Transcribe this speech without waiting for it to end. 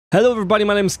Hello everybody,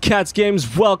 my name is Cats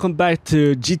Games. Welcome back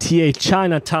to GTA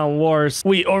Chinatown Wars.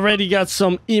 We already got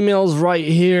some emails right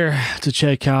here to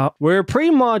check out. We're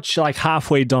pretty much like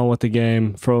halfway done with the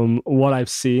game from what I've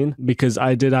seen, because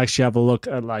I did actually have a look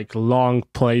at like long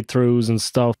playthroughs and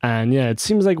stuff. And yeah, it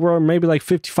seems like we're maybe like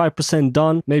 55%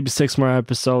 done, maybe 6 more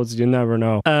episodes, you never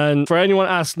know. And for anyone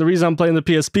asking, the reason I'm playing the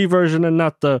PSP version and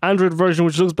not the Android version,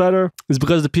 which looks better, is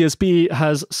because the PSP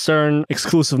has certain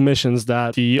exclusive missions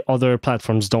that the other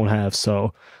platforms don't have,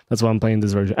 so that's why I'm playing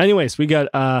this version. Anyways, we got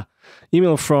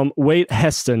email from Wade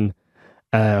Heston.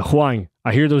 Huang,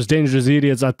 I hear those dangerous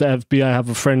idiots at the FBI have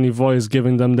a friendly voice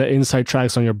giving them the inside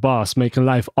tracks on your boss, making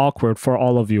life awkward for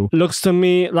all of you. Looks to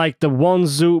me like the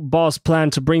Wanzhou boss plan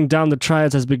to bring down the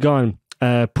triads has begun.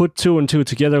 Put 2 and 2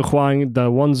 together, Huang. The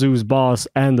Wanzhou's boss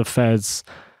and the Fed's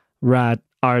rat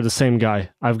are the same guy.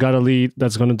 I've got a lead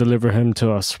that's going to deliver him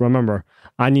to us. Remember,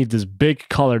 I need this big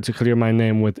color to clear my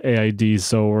name with AID,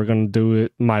 so we're going to do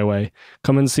it my way.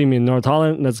 Come and see me in North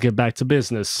Holland. Let's get back to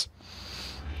business.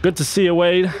 Good to see you,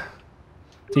 Wade.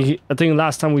 I think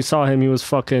last time we saw him, he was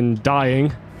fucking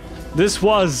dying. This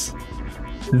was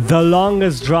the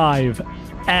longest drive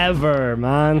ever,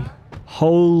 man.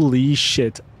 Holy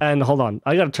shit. And hold on,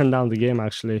 I got to turn down the game,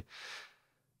 actually,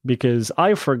 because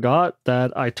I forgot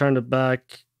that I turned it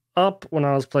back up when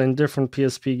I was playing different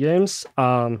PSP games.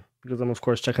 Because I'm, of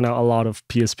course, checking out a lot of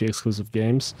PSP exclusive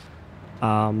games.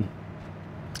 And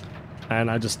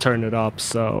I just turned it up,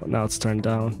 so now it's turned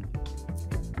down.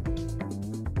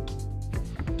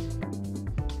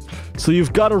 So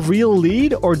you've got a real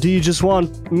lead, or do you just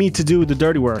want me to do the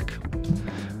dirty work?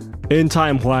 In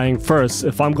time, Huang. First,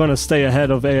 if I'm gonna stay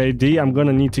ahead of AID, I'm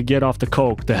gonna need to get off the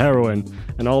coke, the heroin,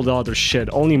 and all the other shit.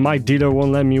 Only my dealer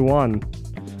won't let me one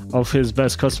of his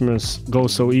best customers go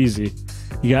so easy.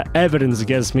 You got evidence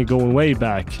against me going way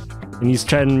back, and he's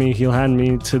threatening me he'll hand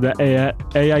me to the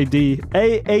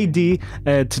AAD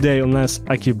today unless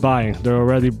I keep buying. They're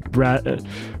already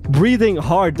breathing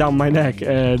hard down my neck,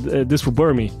 this will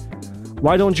burn me.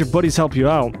 Why don't your buddies help you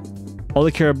out? All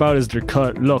they care about is their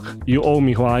cut. Look, you owe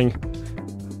me, Huang.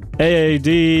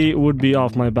 AAD would be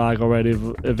off my back already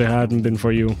if it hadn't been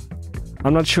for you.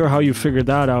 I'm not sure how you figured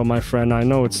that out, my friend. I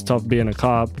know it's tough being a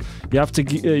cop. You have to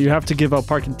give out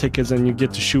parking tickets and you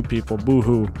get to shoot people.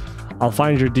 Boo-hoo. I'll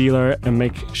find your dealer and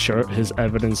make sure his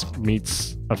evidence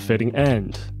meets a fitting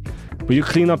end. But you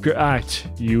clean up your act.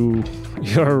 You're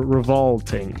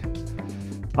revolting.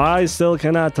 I still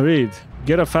cannot read.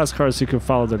 Get a fast car so you can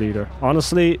follow the leader.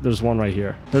 Honestly, there's one right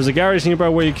here. There's a garage nearby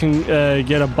where you can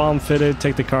get a bomb fitted.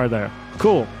 Take the car there.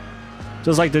 Cool.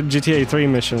 Just like the GTA 3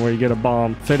 mission where you get a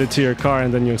bomb fitted to your car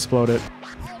and then you explode it.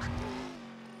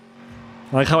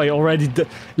 Like how I already...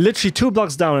 literally 2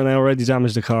 blocks down and I already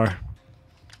damaged the car.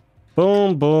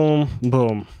 Boom, boom,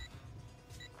 boom.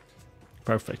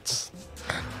 Perfect.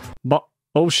 But...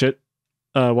 oh shit.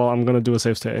 Well, I'm gonna do a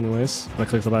save state anyways. I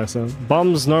click the last one.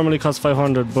 Bombs normally cost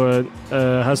 500, but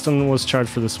Heston was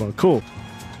charged for this one. Cool.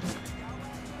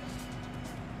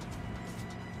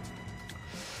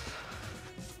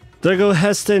 There go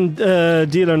Heston,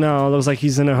 dealer now. Looks like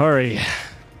he's in a hurry.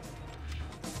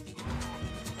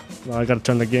 Well, I gotta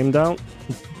turn the game down.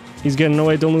 He's getting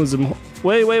away, don't lose him.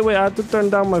 Wait, I have to turn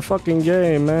down my fucking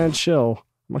game, man. Chill.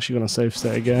 I'm actually gonna save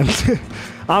state again.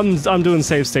 I'm doing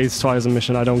save states twice a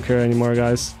mission. I don't care anymore,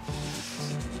 guys.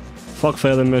 Fuck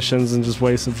failing missions and just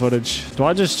wasting footage. Do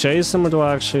I just chase him, or do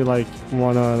I actually like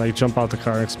wanna like jump out the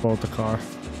car and explode the car?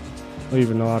 I don't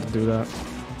even know how to do that.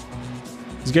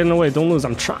 He's getting away, don't lose.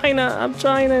 I'm trying.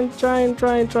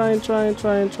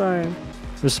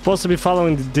 We're supposed to be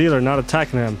following the dealer, not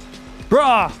attacking him.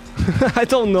 Bruh! I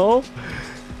don't know.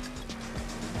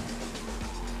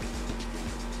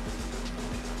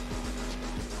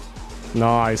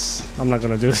 Nice. I'm not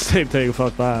gonna do the same thing,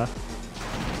 fuck that.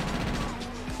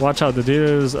 Watch out, the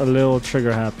dealer's a little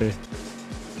trigger happy.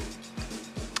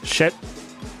 Shit.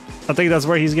 I think that's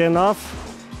where he's getting off.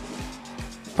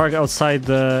 Park outside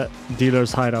the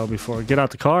dealer's hideout before. Get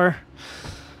out the car.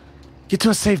 Get to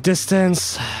a safe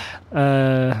distance.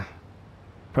 Press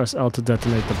L to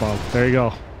detonate the bomb. There you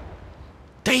go.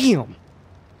 Damn!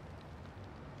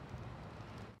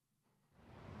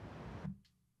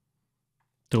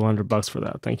 $200 for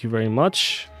that. Thank you very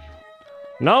much.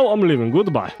 Now I'm leaving.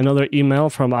 Goodbye. Another email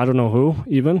from I don't know who,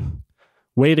 even.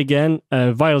 Wait again.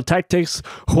 Vital tactics.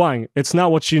 Huang, it's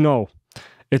not what you know.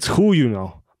 It's who you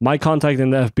know. My contact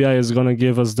in the FBI is going to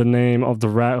give us the name of the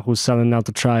rat who's selling out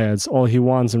the triads. All he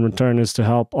wants in return is to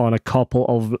help on a couple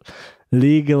of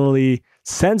legally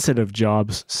sensitive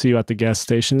jobs. See you at the gas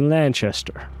station in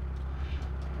Lancaster.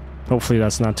 Hopefully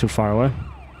that's not too far away.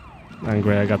 And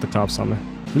great, I got the cops on me.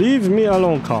 Leave me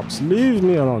alone, cops. Leave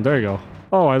me alone. There you go.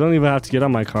 Oh, I don't even have to get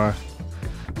on my car.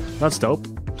 That's dope.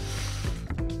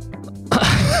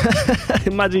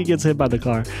 Imagine he gets hit by the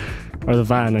car. Or the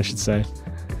van, I should say.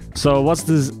 So, what's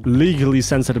this legally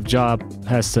sensitive job,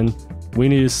 Heston? We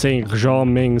need to sink Zhao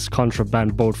Ming's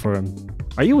contraband boat for him.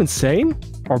 Are you insane?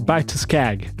 Or back to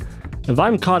Skag? If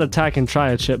I'm caught attacking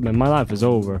Triad shipment, my life is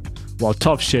over. Well,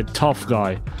 tough shit, tough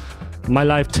guy. My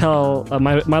life fell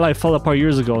apart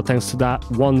years ago thanks to that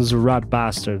Wanzu rat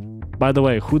bastard. By the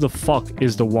way, who the fuck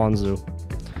is the Wanzu?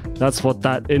 That's what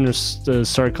that inner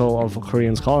circle of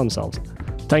Koreans call themselves.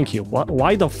 Thank you.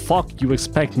 Why the fuck you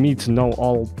expect me to know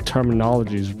all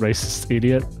terminologies, racist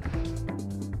idiot?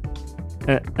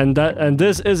 And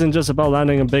this isn't just about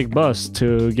landing a big bus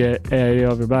to get AIA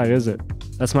off your back, is it?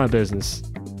 That's my business.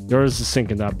 Yours is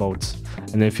sinking that boat.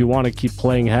 And if you want to keep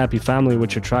playing happy family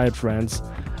with your triad friends,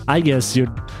 I guess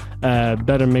you'd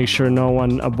better make sure no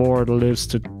one aboard lives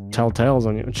to tell tales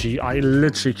on you. Gee, I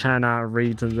literally cannot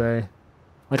read today.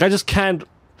 Like, I just can't,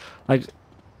 like,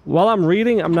 while I'm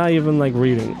reading, I'm not even, like,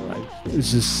 reading. Like,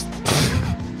 it's just...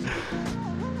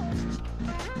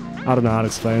 I don't know how to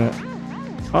explain it.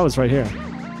 Oh, it's right here.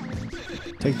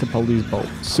 Take the police boat.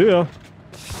 See ya.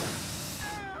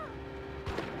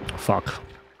 Fuck.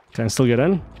 Can I still get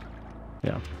in?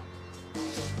 Yeah.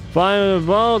 Find the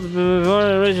boat before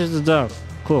it reaches the dock.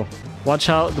 Cool. Watch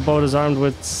out, the boat is armed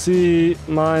with sea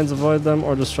mines. Avoid them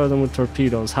or destroy them with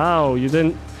torpedoes. How? You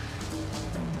didn't...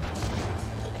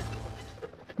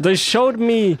 They showed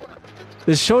me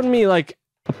like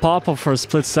a pop-up for a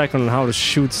split second on how to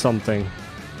shoot something.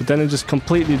 But then it just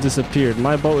completely disappeared.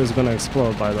 My boat is gonna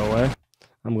explode, by the way.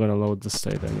 I'm gonna load the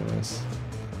state anyways.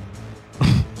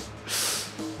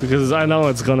 Because I know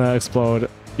it's gonna explode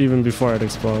even before it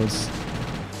explodes.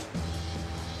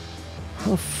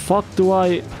 How the fuck do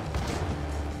I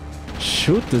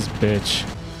shoot this bitch?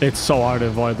 It's so hard to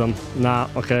avoid them. Nah,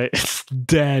 okay, it's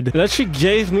dead. It actually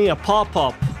gave me a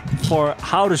pop-up for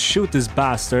how to shoot this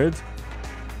bastard,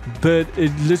 but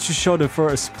it literally showed it for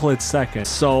a split second.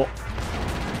 So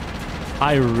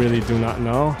I really do not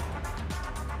know.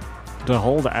 Do I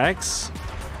hold X?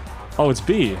 Oh, it's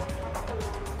B.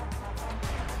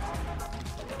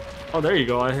 Oh, there you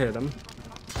go. I hit him.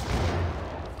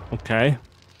 Okay.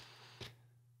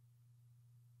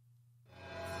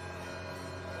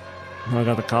 I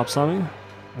got the cops on me.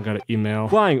 I got an email.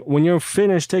 Flying, when you're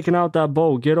finished taking out that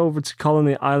boat, get over to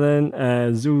Colony Island.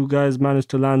 Zoo guys managed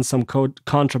to land some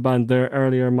contraband there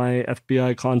earlier. My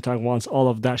FBI contact wants all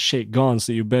of that shit gone,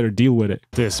 so you better deal with it.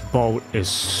 This boat is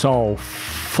so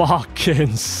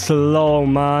fucking slow,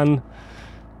 man.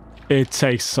 It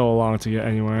takes so long to get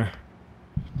anywhere.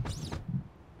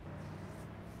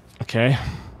 Okay.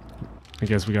 I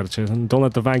guess we gotta chase him. Don't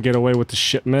let the van get away with the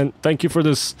shipment. Thank you for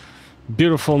this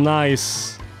beautiful,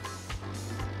 nice...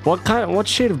 What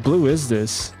shade of blue is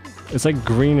this? It's like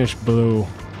greenish blue.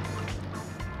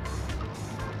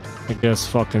 I guess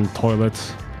fucking toilet.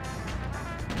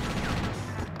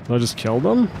 Did I just kill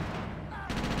them?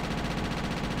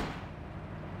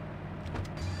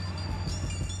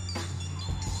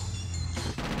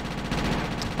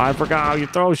 I forgot how you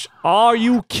throw Are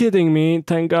you kidding me?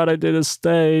 Thank God I did a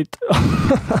state.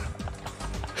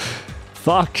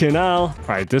 Fucking hell.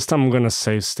 Alright, this time I'm gonna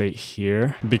save state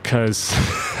here because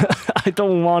I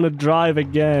don't want to drive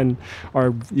again.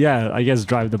 Or, yeah, I guess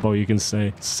drive the boat, you can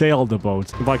say. Sail the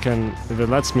boat. If it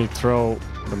lets me throw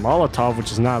the Molotov,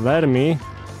 which is not letting me.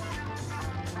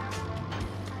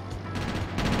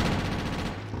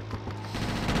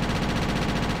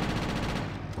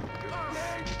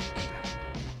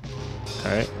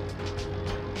 Okay.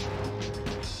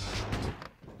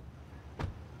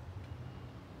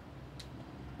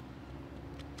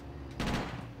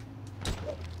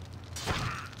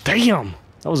 Damn!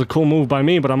 That was a cool move by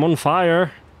me, but I'm on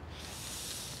fire.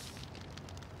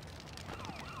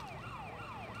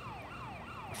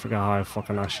 I forgot how I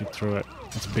fucking actually threw it.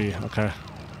 That's B, okay.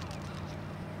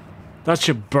 That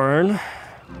should burn.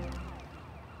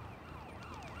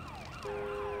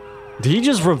 Did he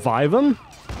just revive him?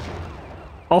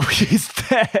 Oh, he's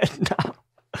dead now.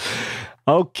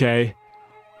 Okay.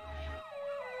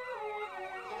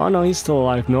 Oh no, he's still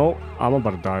alive. No, I'm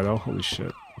about to die though. Holy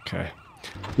shit. Okay.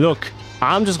 Look,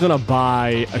 I'm just gonna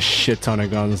buy a shit ton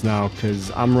of guns now because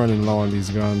I'm running low on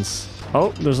these guns.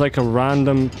 Oh, there's like a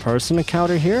random person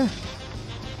encounter here.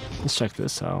 Let's check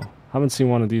this out. Haven't seen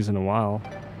one of these in a while.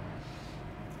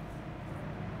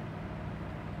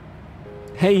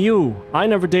 Hey you, I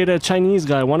never dated a Chinese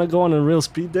guy. Wanna go on a real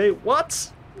speed date?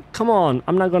 What? Come on,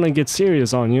 I'm not gonna get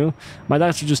serious on you. My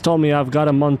doctor just told me I've got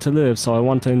a month to live, so I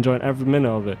want to enjoy every minute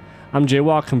of it. I'm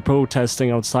jaywalking,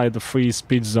 protesting outside the free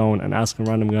speech zone and asking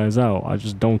random guys out. I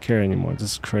just don't care anymore.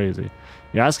 This is crazy.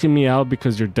 You're asking me out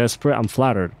because you're desperate? I'm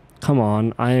flattered. Come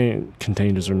on, I ain't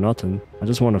contagious or nothing. I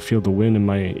just want to feel the wind in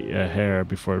my hair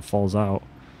before it falls out.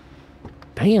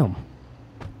 Damn.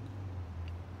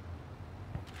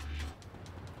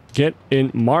 Get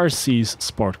in Marcy's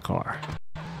sport car.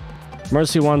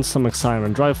 Mercy wants some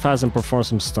excitement. Drive fast and perform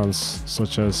some stunts,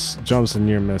 such as jumps and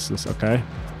near misses, okay?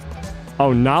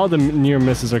 Oh, now the near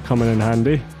misses are coming in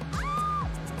handy.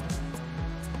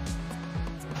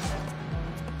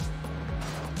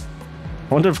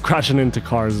 I wonder if crashing into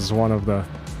cars is one of the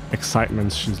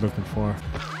excitements she's looking for.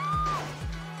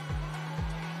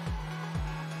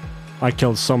 I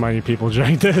killed so many people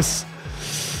during this.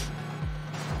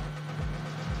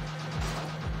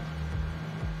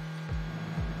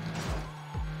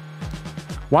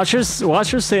 Watch her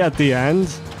say at the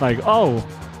end, like, oh,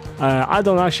 I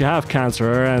don't actually have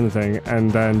cancer or anything, and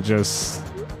then just,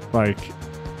 like,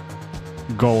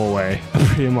 go away,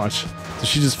 pretty much. So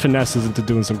she just finesses into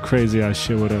doing some crazy ass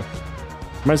shit with her.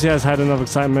 Mercy has had enough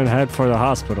excitement, head for the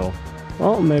hospital.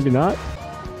 Well, maybe not.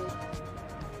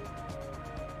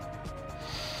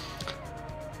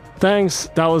 Thanks,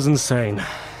 that was insane.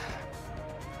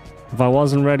 If I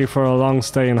wasn't ready for a long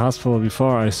stay in hospital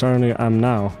before, I certainly am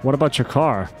now. What about your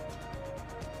car?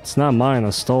 It's not mine,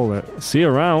 I stole it. See you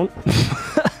around.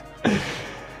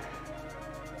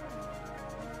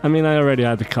 I mean, I already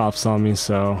had the cops on me,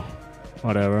 so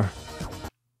whatever.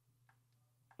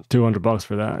 200 bucks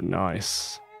for that,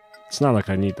 nice. It's not like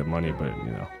I need the money, but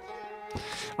you know.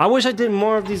 I wish I did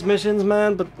more of these missions,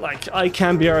 man, but like, I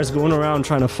can't be arsed going around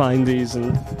trying to find these,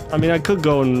 and I mean, I could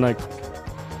go and like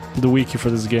the wiki for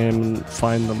this game and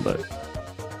find them, but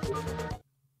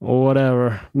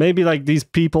whatever. Maybe like these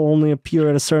people only appear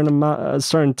at a certain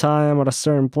time at a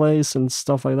certain place and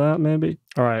stuff like that. Maybe.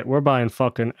 All right, we're buying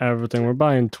fucking everything. We're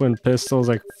buying twin pistols,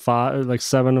 like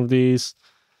 7 of these,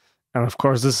 and of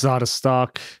course this is out of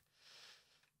stock.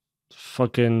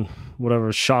 Fucking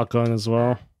whatever, shotgun as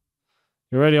well.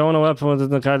 You already own a weapon within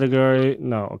the category?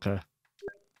 No, okay.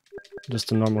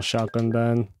 Just a normal shotgun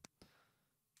then.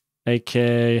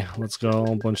 AK, let's go,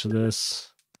 a bunch of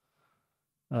this.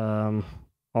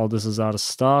 All this is out of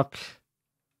stock.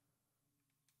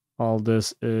 All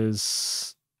this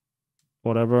is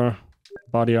whatever.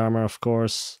 Body armor, of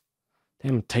course.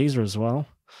 Damn, taser as well.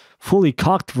 Fully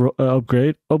cocked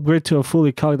upgrade. Upgrade to a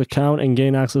fully cocked account and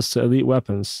gain access to elite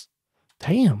weapons.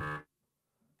 Damn.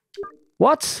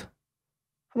 What?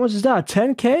 How much is that?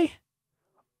 10K?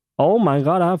 Oh my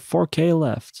god, I have 4K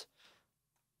left.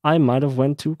 I might have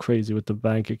went too crazy with the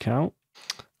bank account.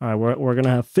 All right, we're gonna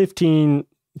have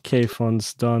 15K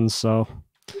funds done, so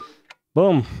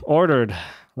boom, ordered.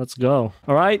 Let's go.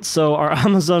 All right, so our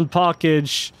Amazon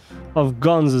package of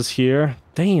guns is here.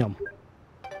 Damn.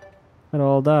 And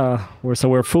all that.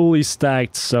 We're fully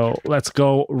stacked, so let's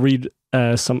go read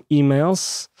some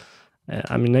emails.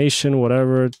 Ammunition,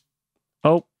 whatever.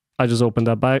 Oh, I just opened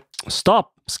that back.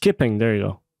 Stop skipping. There you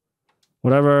go.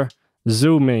 Whatever.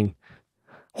 Zooming.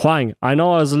 Huang, I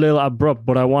know I was a little abrupt,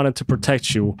 but I wanted to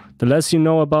protect you. The less you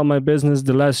know about my business,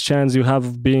 the less chance you have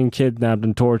of being kidnapped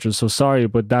and tortured. So sorry,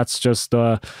 but that's just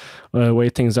the way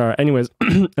things are. Anyways,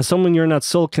 as someone you're not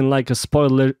sulking like a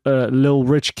spoiled little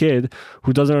rich kid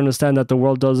who doesn't understand that the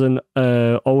world doesn't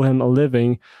owe him a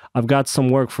living, I've got some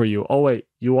work for you. Oh wait,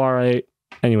 you are a...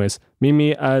 Anyways, meet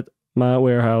me at my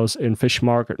warehouse in Fish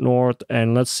Market North,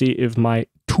 and let's see if my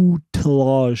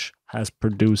tutelage has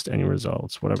produced any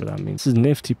results, whatever that means. This is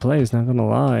nifty place, not gonna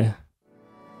lie.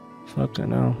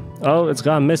 Fucking hell. Oh, it's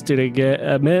gone misty to get...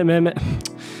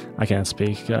 I can't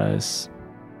speak, guys.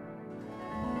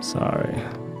 Sorry.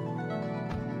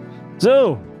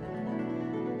 Zoo!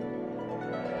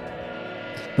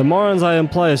 The morons I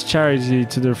employ as charity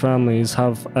to their families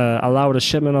have allowed a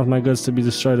shipment of my goods to be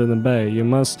destroyed in the bay. You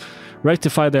must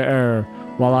rectify their error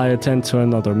while I attend to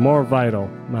another, more vital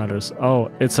matters.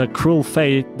 Oh, it's a cruel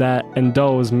fate that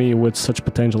endows me with such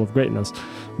potential of greatness,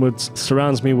 which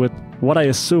surrounds me with what I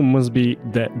assume must be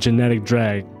the genetic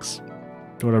drags,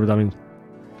 whatever that means,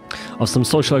 of some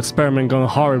social experiment going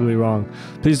horribly wrong.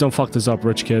 Please don't fuck this up,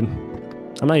 rich kid.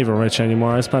 I'm not even rich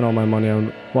anymore. I spent all my money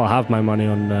on, well, half my money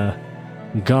on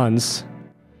guns,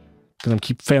 because I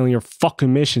keep failing your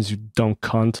fucking missions, you dumb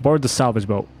cunt. Board the salvage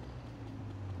boat.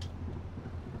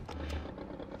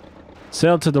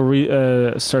 Sail to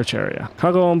the search area.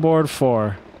 Cargo on board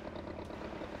 4.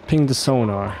 Ping the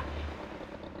sonar.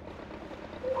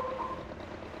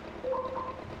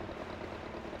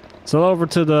 Sail over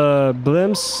to the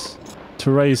blimps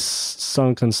to raise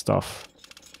sunken stuff.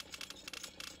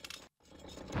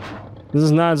 This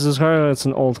is not this car, it's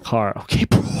an old car. Okay,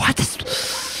 bro, what is...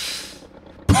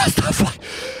 Bro, it's not funny.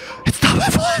 It's not my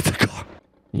fault, it's a car.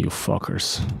 You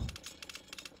fuckers.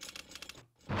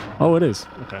 Oh, it is.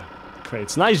 Okay.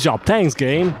 Crates. Nice job. Thanks,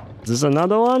 game. Is this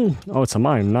another one? Oh, it's a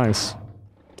mine. Nice.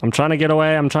 I'm trying to get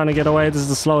away. I'm trying to get away. This is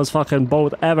the slowest fucking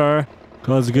boat ever.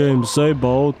 Cause game, say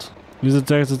boat. Use the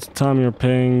text at the time your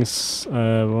pings. One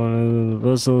of the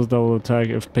vessels that will attack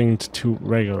if pinged too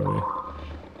regularly.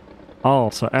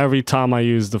 Oh, so every time I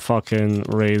use the fucking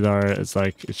radar, it's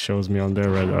like it shows me on their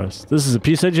radars. This is a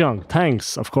piece of junk.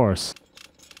 Thanks, of course.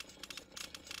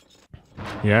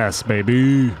 Yes,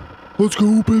 baby. Let's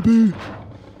go, baby.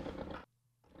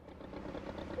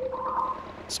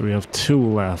 So we have 2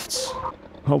 left.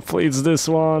 Hopefully it's this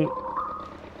one.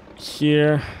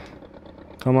 Here.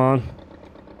 Come on.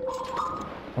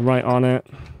 I'm right on it.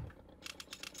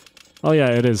 Oh yeah,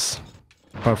 it is.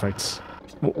 Perfect.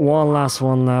 One last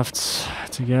one left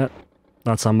to get.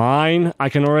 That's a mine. I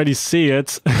can already see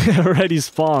it. It already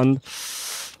spawned.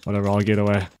 Whatever, I'll get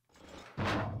away.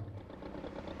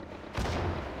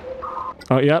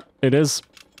 Oh, yep, it is.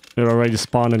 It already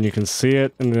spawned and you can see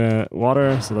it in the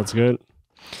water, so that's good.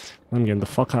 I'm getting the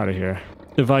fuck out of here.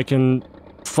 If I can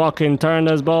fucking turn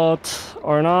this boat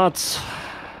or not.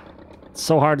 It's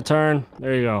so hard to turn.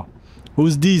 There you go.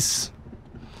 Who's this?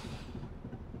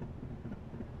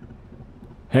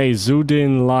 Hey, Zoo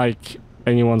didn't like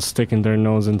anyone sticking their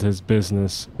nose into his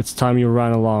business. It's time you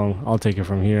ran along. I'll take it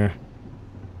from here.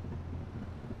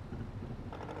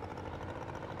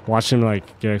 Watch him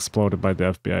like get exploded by the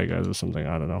FBI guys or something.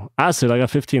 I don't know. Acid. I got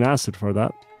 15 acid for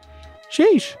that.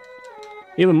 Sheesh.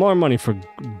 Even more money for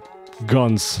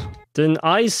guns. Didn't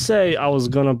I say I was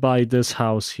gonna buy this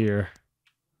house here?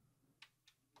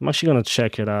 I'm actually gonna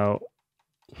check it out.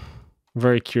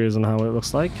 Very curious on how it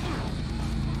looks like.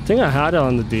 I think I had it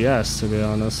on the DS, to be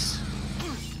honest.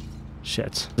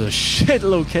 Shit. It's a shit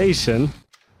location.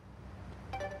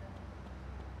 How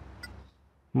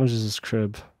much is this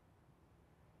crib?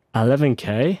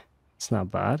 11k? It's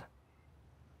not bad.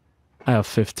 I have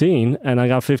 15, and I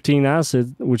got 15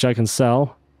 acid, which I can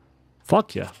sell.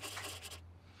 Fuck yeah.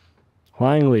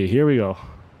 Huang Li, here we go.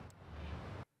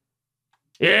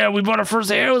 Yeah, we bought our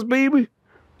first house, baby.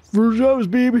 First house,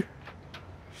 baby.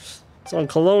 It's on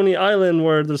Colony Island,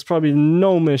 where there's probably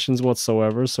no missions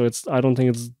whatsoever, so it's. I don't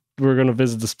think it's. We're gonna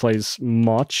visit this place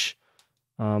much,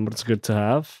 but it's good to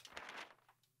have.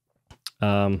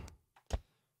 But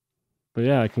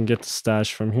yeah, I can get the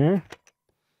stash from here.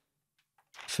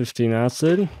 15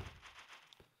 acid.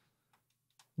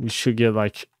 We should get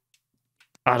like,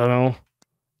 I don't know.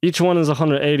 Each one is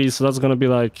 180, so that's gonna be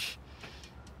like,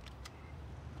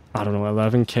 I don't know,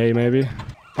 11k maybe.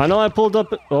 I know I pulled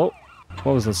up. Oh,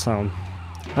 what was that sound?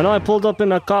 I know I pulled up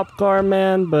in a cop car,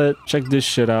 man, but check this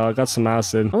shit out. I got some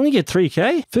acid. I only get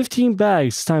 3k? 15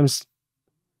 bags times.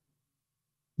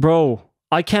 Bro,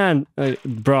 I can't.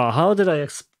 Bro, how did I.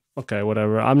 Okay,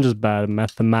 whatever. I'm just bad at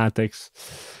mathematics.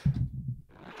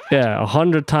 Yeah,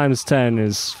 100 times 10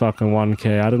 is fucking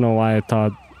 1k. I don't know why I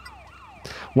thought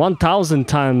 1000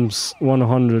 times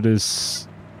 100 is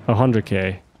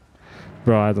 100k.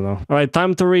 Bro, I don't know. Alright,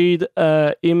 time to read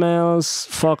emails.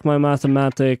 Fuck my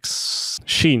mathematics.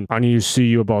 Sheen, I need to see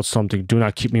you about something. Do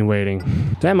not keep me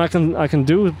waiting. Damn, I can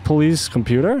do police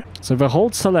computer. So if I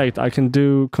hold select, I can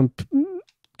do can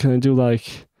I do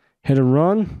like hit and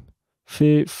run?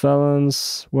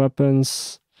 Felons,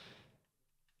 weapons.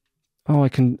 Oh, I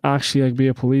can actually like be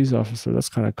a police officer. That's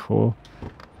kind of cool.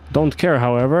 Don't care,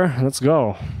 however. Let's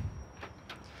go.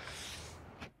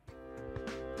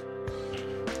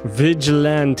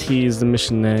 Vigilante is the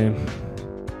mission name.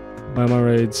 By my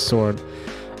raid sword.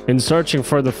 In searching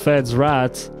for the Fed's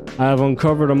rat, I have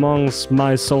uncovered amongst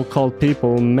my so-called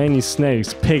people many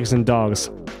snakes, pigs, and dogs.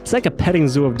 It's like a petting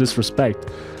zoo of disrespect.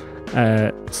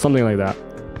 Something like that.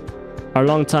 Our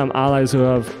longtime allies who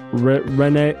have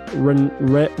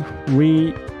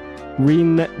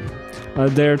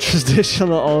their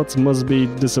traditional oaths must be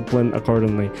disciplined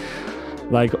accordingly.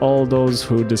 Like all those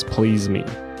who displease me.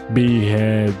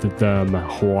 Behead them,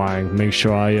 Huang. Make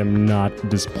sure I am not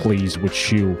displeased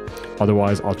with you.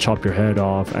 Otherwise, I'll chop your head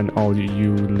off and all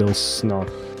you little snot.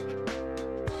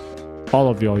 All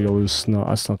of y'all, you little snot.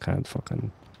 I still can't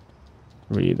fucking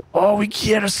read. Oh, we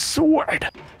get a sword!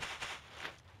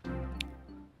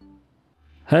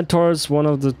 Head towards one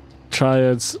of the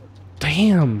triads.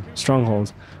 Damn!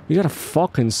 Strongholds. We got a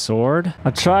fucking sword?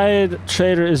 A triad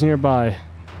trader is nearby.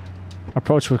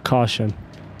 Approach with caution.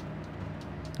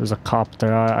 There's a cop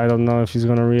there. I don't know if he's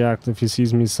gonna react if he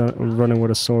sees me running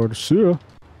with a sword. Sure.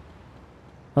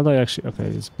 How do I actually... Okay,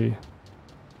 it's B.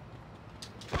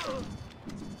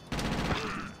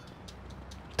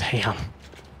 Damn.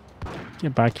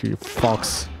 Get back here, you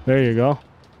fucks. There you go.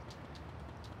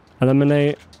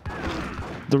 Eliminate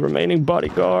the remaining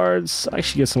bodyguards.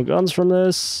 Actually get some guns from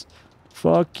this.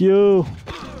 Fuck you.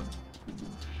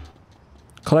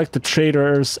 Collect the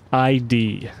trader's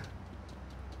ID.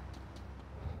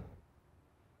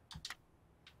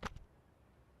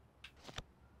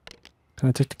 Can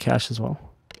I take the cash as well?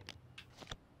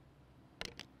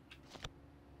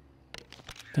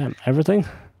 Damn, everything?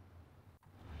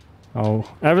 Oh,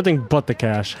 everything but the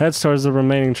cash. Heads towards the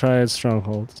remaining triad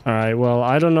strongholds. Alright, well,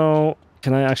 I don't know.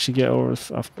 Can I actually get over?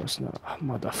 Of course not.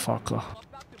 Motherfucker.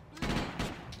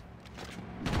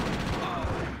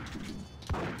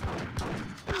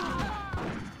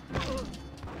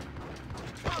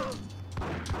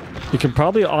 You can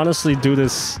probably honestly do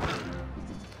this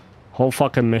whole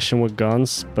fucking mission with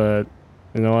guns, but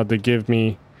you know what? They give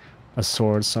me a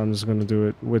sword, so I'm just gonna do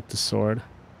it with the sword.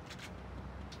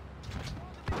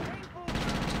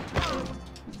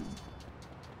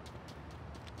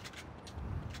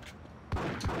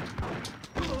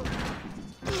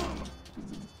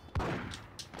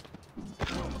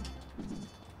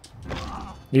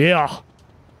 Yeah!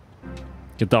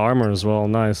 Get the armor as well,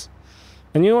 nice.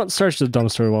 And you know what? Search the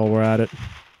dumpster while we're at it.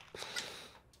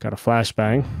 Got a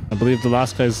flashbang. I believe the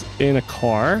last guy's in a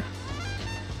car.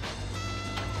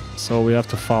 So we have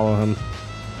to follow him.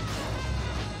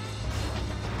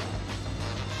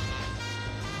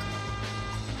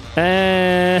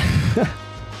 And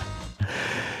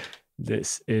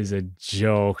this is a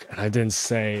joke. And I didn't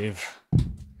save.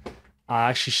 I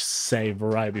actually should save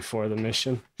right before the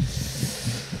mission.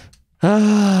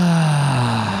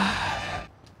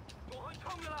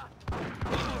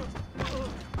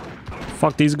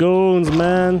 Fuck these goons,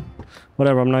 man.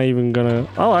 Whatever, I'm not even gonna...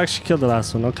 Oh, I actually killed the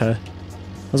last one, okay.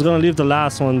 I was gonna leave the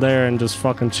last one there and just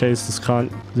fucking chase this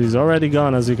cunt. He's already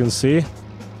gone, as you can see.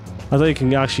 I thought you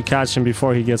can actually catch him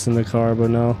before he gets in the car, but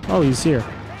no. Oh, he's here.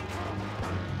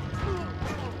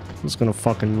 I'm just gonna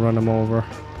fucking run him over.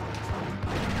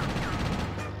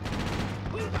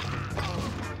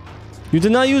 You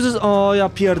did not use this? Oh, ja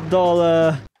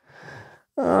pierdolę.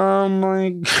 Oh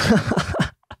my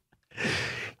god.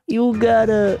 You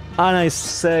gotta... And I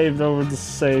saved over the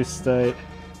save state.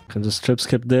 I can just trip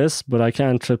skip this, but I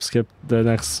can't trip skip the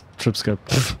next trip skip.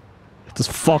 This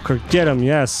fucker, get him,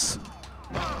 yes.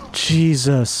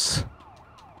 Jesus.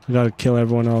 I gotta kill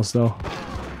everyone else though.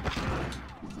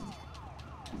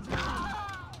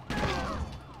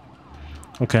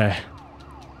 Okay.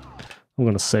 I'm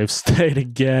gonna save state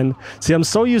again. See, I'm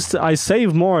so used to... I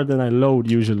save more than I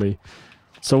load usually.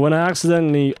 So when I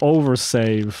accidentally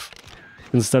oversave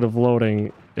instead of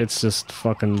loading, it's just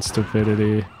fucking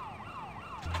stupidity.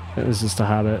 It's just a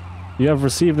habit. You have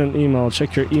received an email.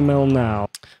 Check your email now.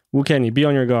 Wukeni, be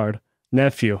on your guard.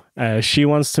 Nephew, she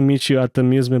wants to meet you at the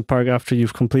amusement park after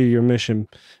you've completed your mission.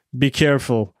 Be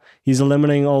careful. He's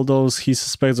eliminating all those he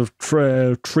suspects of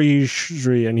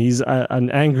treachery, and he's an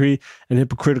angry and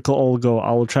hypocritical old go.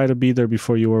 I will try to be there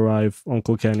before you arrive,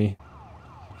 Uncle Kenny.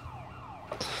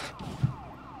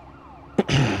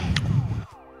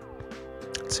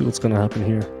 Let's see what's gonna happen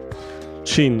here.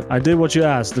 Sheen, I did what you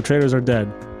asked. The traitors are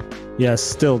dead. Yes,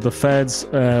 still, the feds,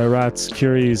 rats,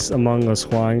 curies among us,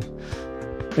 Huang.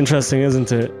 Interesting,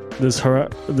 isn't it? This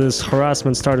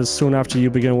harassment started soon after you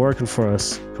began working for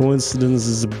us. Coincidence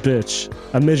is a bitch.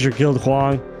 Admit your guilt,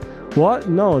 Huang. What?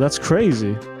 No, that's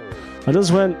crazy. I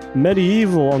just went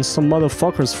medieval on some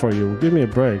motherfuckers for you. Give me a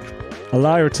break. A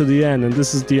liar to the end, and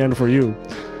this is the end for you.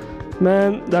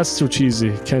 Man, that's too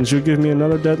cheesy. Can't you give me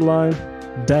another deadline?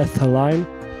 Death line?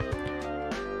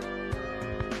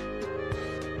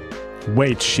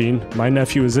 Wait, Sheen. My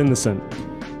nephew is innocent.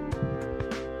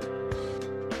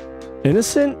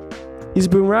 Innocent? He's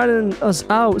been ratting us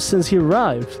out since he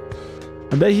arrived.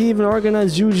 I bet he even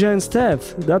organized Yu Zhan's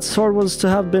theft. That sword was to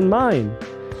have been mine.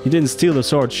 You didn't steal the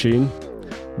sword, Sheen.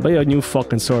 Buy a new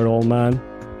fucking sword, old man.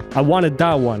 I wanted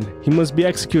that one. He must be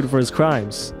executed for his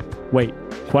crimes. Wait,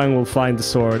 Huang will find the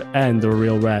sword and the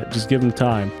real rat. Just give him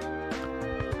time.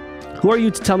 Who are you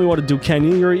to tell me what to do,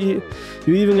 Kenny? You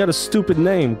even got a stupid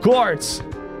name. Guards!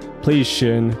 Please,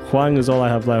 Shin. Huang is all I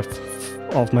have left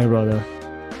of my brother.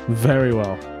 Very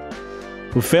well.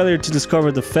 With failure to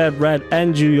discover the Fed, Red,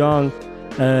 and Ju Yang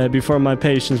before my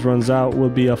patience runs out will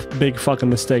be a big fucking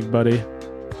mistake, buddy.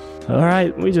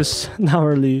 Alright, we just... Now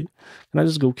early. Can I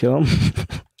just go kill him?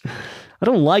 I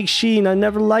don't like Sheen. I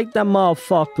never liked that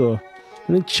motherfucker. Let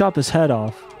me chop his head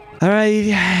off. All right,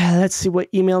 let's see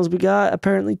what emails we got.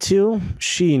 Apparently, two.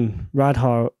 Sheen, rat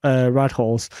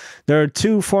holes. There are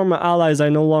two former allies I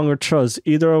no longer trust,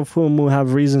 either of whom will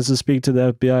have reasons to speak to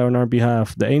the FBI on our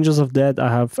behalf. The Angels of Death, I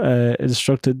have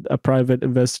instructed a private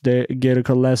investigator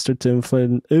called Lester to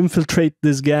infiltrate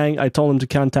this gang. I told him to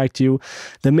contact you.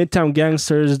 The Midtown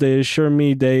gangsters, they assure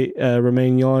me they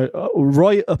remain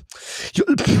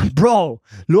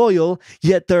loyal,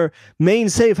 yet their main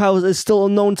safe house is still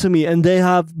unknown to me, and they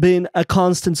have been a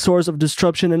constant source of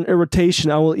disruption and irritation.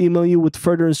 I will email you with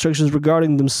further instructions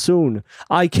regarding them soon.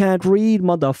 I can't read,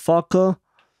 motherfucker.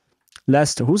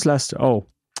 Lester. Who's Lester? Oh.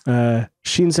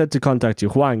 Sheen said to contact you.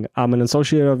 Huang, I'm an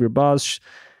associate of your boss.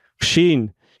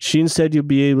 Sheen said you'll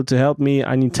be able to help me.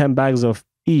 I need 10 bags of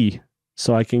E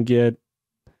so I can get,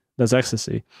 that's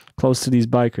ecstasy, close to these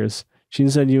bikers. Sheen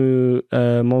said you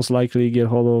most likely get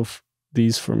hold of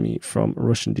these for me from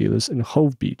Russian dealers in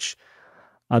Hove Beach.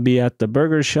 I'll be at the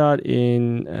burger shot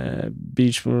in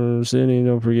Beachfront City.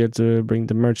 Don't forget to bring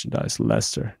the merchandise.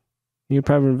 Lester. New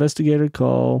private investigator,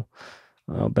 call.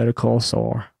 Better call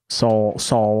Saul.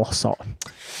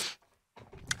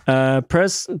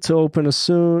 Press to open a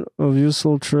soon of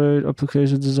useful trade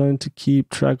application designed to keep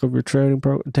track of your trading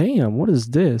program. Damn, what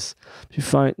is this? If you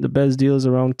find the best deals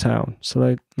around town.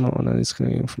 So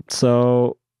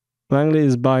Langley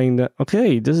is buying that.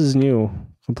 Okay, this is new.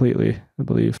 Completely, I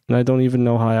believe, and I don't even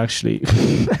know how I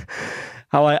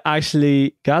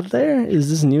actually got there. Is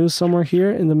this new somewhere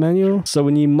here in the menu? So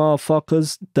we need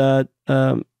motherfuckers that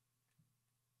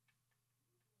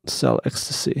sell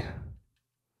ecstasy.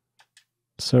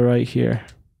 So right here,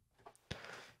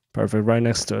 perfect, right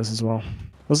next to us as well.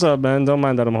 What's up, man? Don't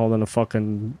mind that I'm holding a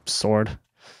fucking sword.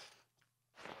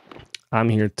 I'm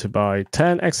here to buy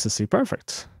 10 ecstasy.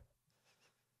 Perfect.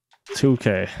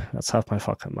 2K. That's half my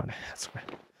fucking money. That's right.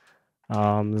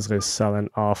 This guy's selling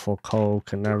awful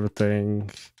coke and everything.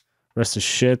 Rest of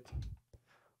shit.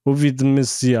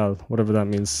 Uvidmisial, whatever that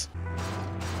means.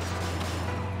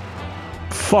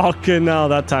 Fucking hell,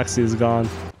 that taxi is gone.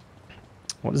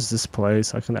 What is this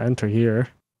place? I can enter here.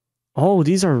 Oh,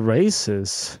 these are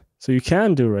races. So you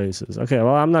can do races. Okay,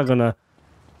 well I'm not gonna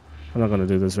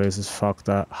do this races. Fuck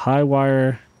that. High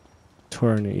wire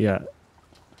tourney, yeah.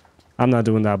 I'm not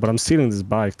doing that, but I'm stealing this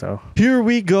bike, though. Here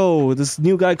we go. This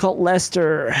new guy called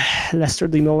Lester. Lester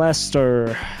the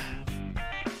Molester.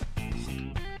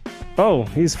 Oh,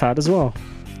 he's fat as well.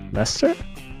 Lester?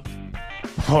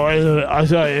 Oh, I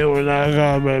thought you were not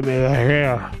gonna make me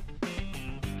here.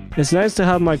 It's nice to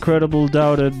have my credible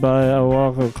doubted by a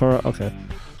walk of car. Okay.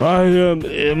 I am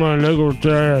in my legal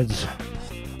dance.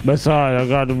 Besides, I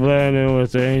got to blend in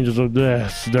with the Angels of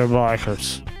Death. They're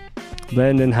bikers.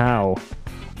 Blend in how?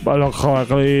 But look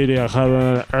like a lady having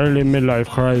an early midlife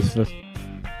crisis.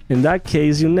 In that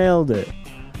case, you nailed it.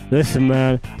 Listen,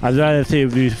 man, I'd rather see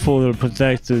if these fools are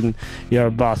protecting your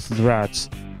boss's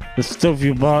rats. The stuff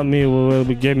you bought me will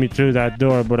get me through that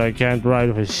door, but I can't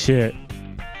ride for shit.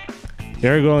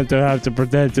 You're going to have to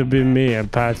pretend to be me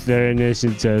and pass their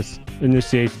initiation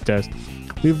test.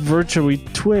 We're virtually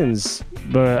twins,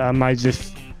 but I might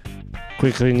just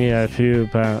quickly need a few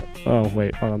pounds. Oh,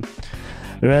 wait, hold on.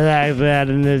 Relax, lad,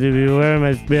 and if you wear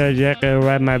my spare jacket and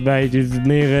ride my bike, it's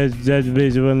me, that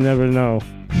bitch will never know.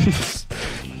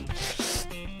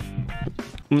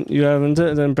 You haven't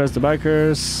then press the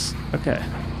bikers. Okay.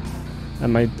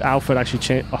 And my outfit actually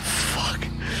changed. Oh, fuck.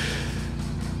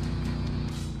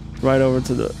 Right over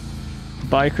to the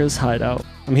bikers hideout.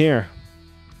 I'm here.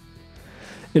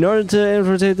 In order to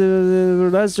infiltrate the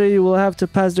Lester, you will have to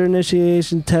pass their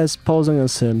initiation test posing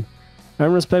as him.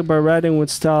 Earn respect by riding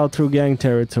with style through gang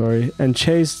territory and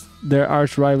chase their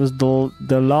arch rivals,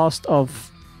 the lost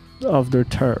of their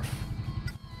turf.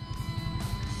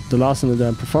 The lost in the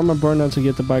den. Perform a burnout to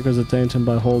get the biker's attention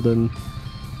by holding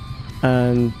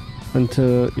and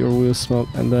until your wheels smoke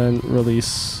and then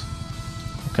release.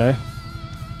 Okay.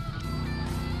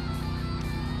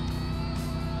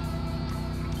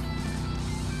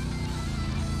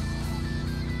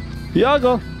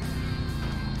 Yago!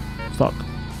 Fuck.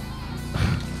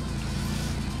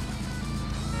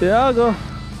 Yago!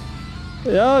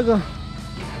 Yago!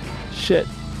 Shit.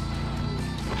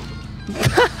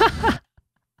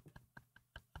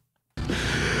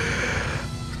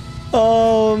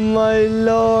 Oh my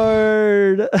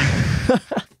lord.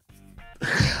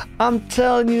 I'm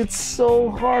telling you, it's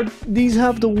so hard. These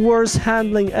have the worst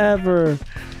handling ever.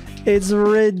 It's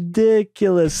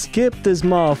ridiculous. Skip this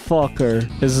motherfucker.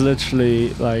 It's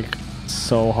literally like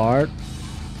so hard.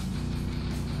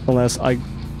 Unless I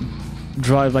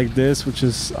drive like this, which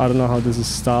is, I don't know how this is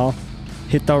style.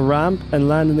 Hit the ramp and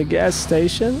land in the gas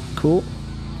station. Cool.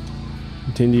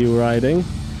 Continue riding.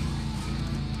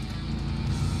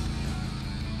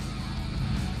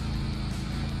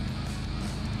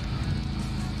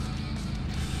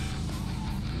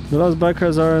 The Lost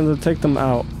Bikers are in the take them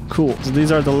out. Cool. So these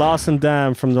are the Lost and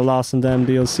Damned from the Lost and Damned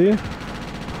DLC.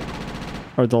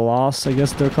 Or the Lost, I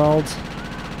guess they're called.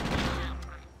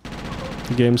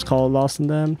 The game's called Lost and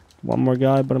Damned. One more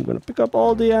guy, but I'm gonna pick up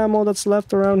all the ammo that's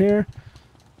left around here.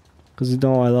 Because you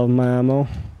know I love my ammo.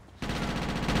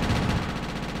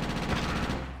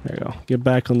 There you go. Get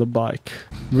back on the bike.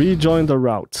 Rejoin the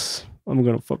routes. I'm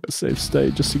gonna fuck a safe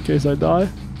state just in case I die.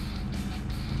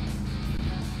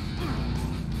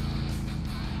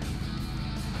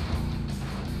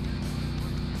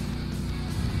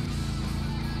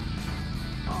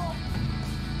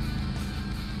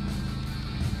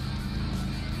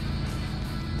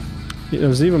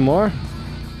 There's even more.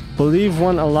 Believe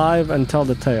one alive and tell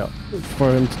the tale. For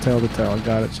him to tell the tale.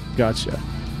 Got it. Gotcha.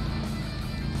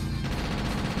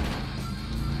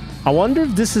 I wonder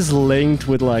if this is linked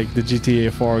with like the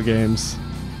GTA 4 games.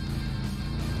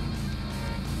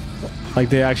 Like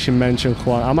they actually mention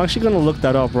Juan. I'm actually gonna look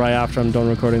that up right after I'm done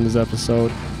recording this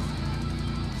episode.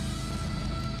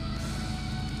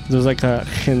 There's like a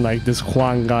hint like this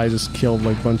Juan guy just killed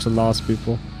like a bunch of lost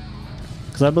people.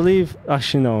 Because I believe...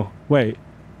 Actually, no. Wait.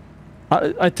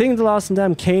 I think The Lost and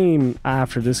Damned came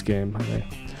after this game. Okay.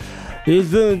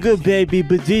 It's doing good, baby,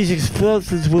 but these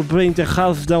explosives will bring the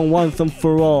house down once and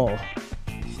for all.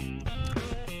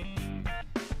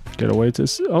 Get away to...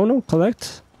 Oh no,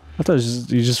 collect? I thought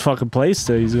you just fucking placed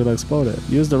it. He's gonna explode it.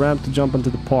 Use the ramp to jump into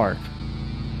the park.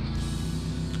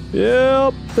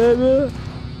 Yep, baby.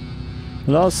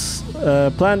 Lost...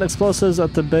 plant explosives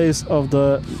at the base of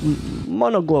the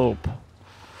monoglobe.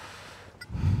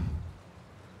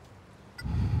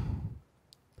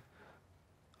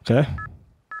 Okay.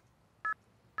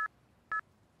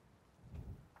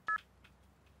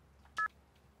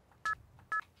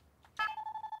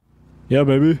 Yeah,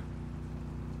 baby.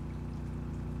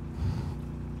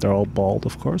 They're all bald,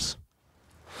 of course.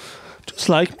 Just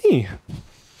like me.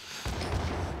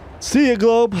 See ya,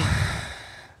 globe.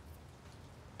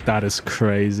 That is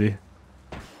crazy.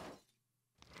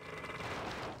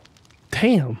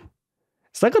 Damn.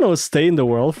 Is that gonna stay in the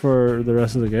world for the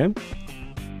rest of the game?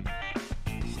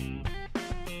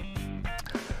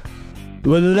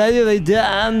 Well,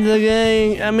 I'm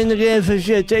in the game for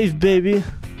shit, chase, baby.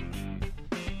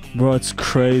 Bro, it's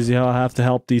crazy how I have to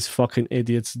help these fucking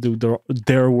idiots do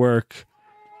their work.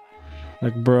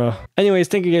 Like, bruh. Anyways,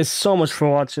 thank you guys so much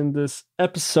for watching this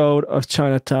episode of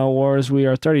Chinatown Wars. We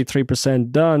are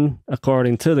 33% done,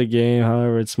 according to the game.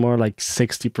 However, it's more like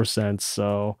 60%.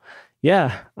 So,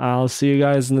 yeah, I'll see you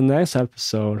guys in the next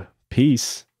episode.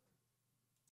 Peace.